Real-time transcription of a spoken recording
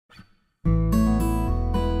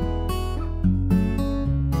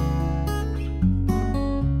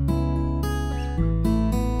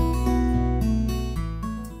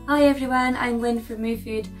Hi everyone, I'm Lynn from Moo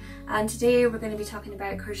Food, and today we're going to be talking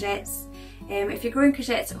about courgettes. If you're growing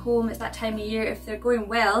courgettes at home, it's that time of year. If they're going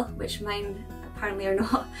well, which mine apparently are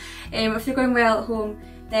not, if they're going well at home,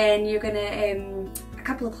 then you're going to, a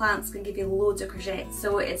couple of plants can give you loads of courgettes.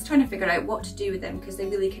 So it's trying to figure out what to do with them because they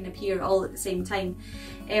really can appear all at the same time.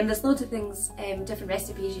 There's loads of things, different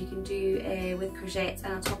recipes you can do with courgettes,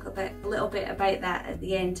 and I'll talk a little bit about that at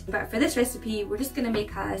the end. But for this recipe, we're just going to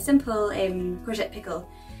make a simple courgette pickle.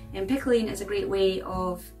 Pickling is a great way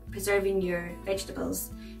of preserving your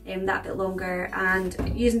vegetables that bit longer, and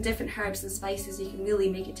using different herbs and spices you can really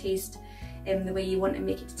make it taste the way you want to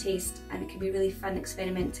make it to taste, and it can be a really fun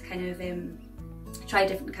experiment to kind of try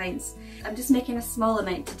different kinds. I'm just making a small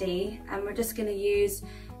amount today, and we're just going to use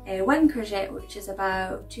one courgette, which is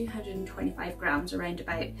about 225 grams around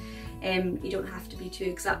about. You don't have to be too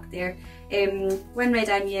exact there. One red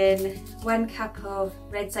onion, 1 cup of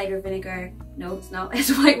red cider vinegar, no it's not, it's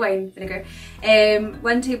white wine vinegar,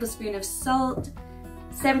 1 tablespoon of salt,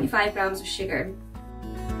 75 grams of sugar.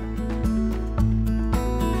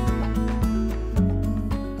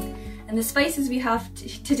 And the spices we have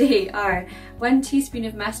today are 1 teaspoon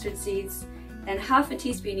of mustard seeds, and half a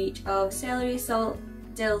teaspoon each of celery salt,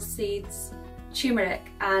 dill seeds, turmeric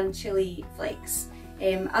and chilli flakes.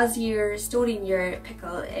 As you're storing your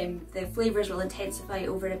pickle, the flavours will intensify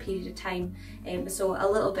over a period of time, so a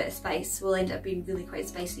little bit of spice will end up being really quite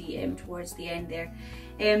spicy towards the end there.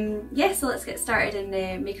 Yeah, so let's get started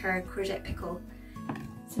and make our courgette pickle.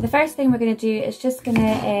 So the first thing we're going to do is just going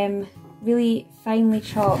to really finely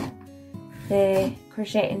chop the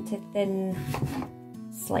courgette into thin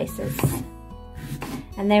slices.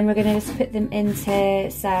 And then we're going to just put them into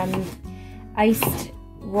some iced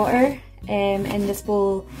water in this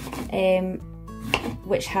bowl,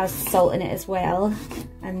 which has salt in it as well,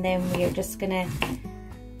 and then we're just going to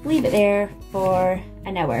leave it there for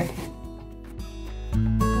an hour.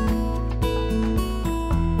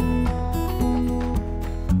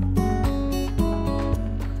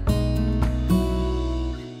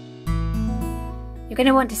 You're going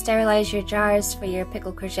to want to sterilise your jars for your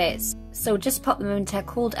pickled courgettes, so just pop them into a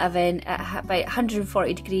cold oven at about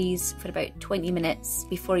 140 degrees for about 20 minutes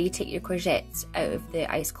before you take your courgettes out of the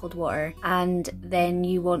ice cold water, and then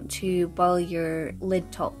you want to boil your lid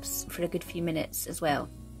tops for a good few minutes as well.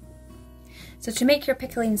 So to make your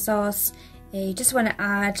pickling sauce, you just want to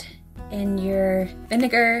add in your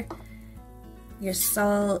vinegar, your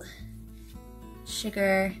salt,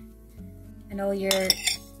 sugar and all your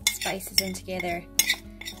spices in together.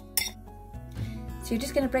 So you're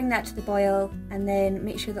just going to bring that to the boil and then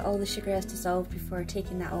make sure that all the sugar has dissolved before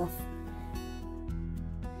taking that off.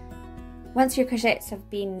 Once your courgettes have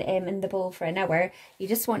been in the bowl for an hour, you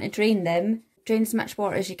just want to drain them, drain as much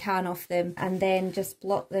water as you can off them, and then just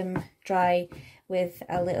blot them dry with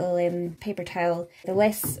a little paper towel. The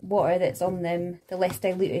less water that's on them, the less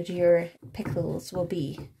diluted your pickles will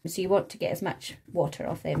be. So you want to get as much water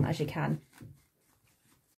off them as you can.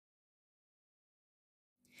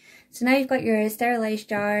 So now you've got your sterilised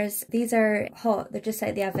jars. These are hot, they're just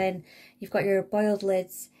out of the oven. You've got your boiled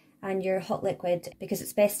lids and your hot liquid, because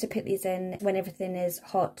it's best to put these in when everything is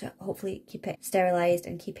hot to hopefully keep it sterilised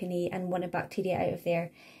and keep any unwanted bacteria out of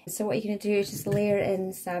there. So what you're going to do is just layer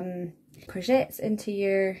in some courgettes into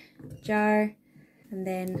your jar, and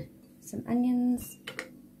then some onions.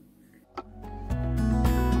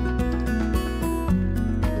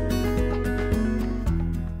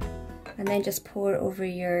 And then just pour over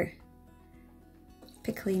your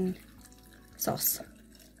pickling sauce.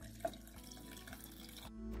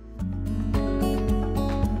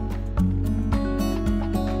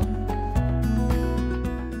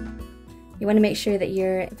 You want to make sure that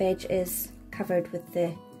your veg is covered with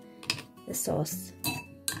the sauce.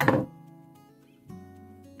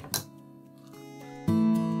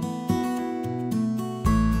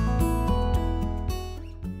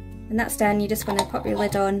 And that's done. You just want to pop your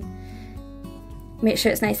lid on, make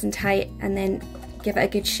sure it's nice and tight, and then give it a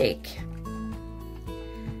good shake.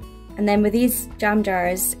 And then with these jam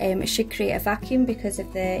jars, it should create a vacuum because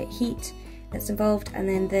of the heat that's involved, and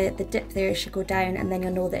then the dip there should go down, and then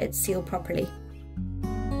you'll know that it's sealed properly.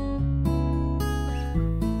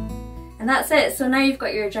 And that's it. So now you've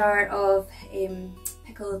got your jar of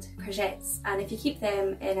pickled courgettes, and if you keep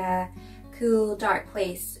them in a cool, dark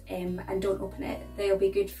place and don't open it, they'll be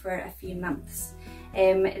good for a few months.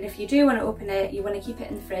 And if you do want to open it, you want to keep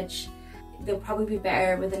it in the fridge. They'll probably be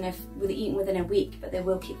better eaten within a week, but they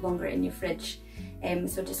will keep longer in your fridge.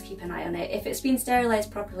 So just keep an eye on it. If it's been sterilised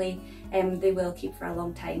properly, they will keep for a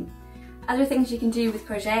long time. Other things you can do with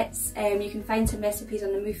courgettes, you can find some recipes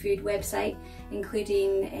on the Moo Food website,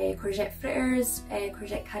 including courgette fritters,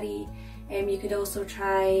 courgette curry. You could also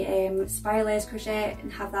try spiralized courgette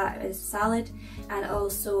and have that as salad, and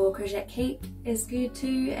also courgette cake is good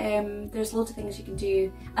too. There's loads of things you can do,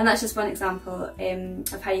 and that's just one example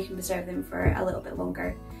of how you can preserve them for a little bit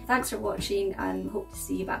longer. Thanks for watching, and hope to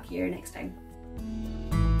see you back here next time.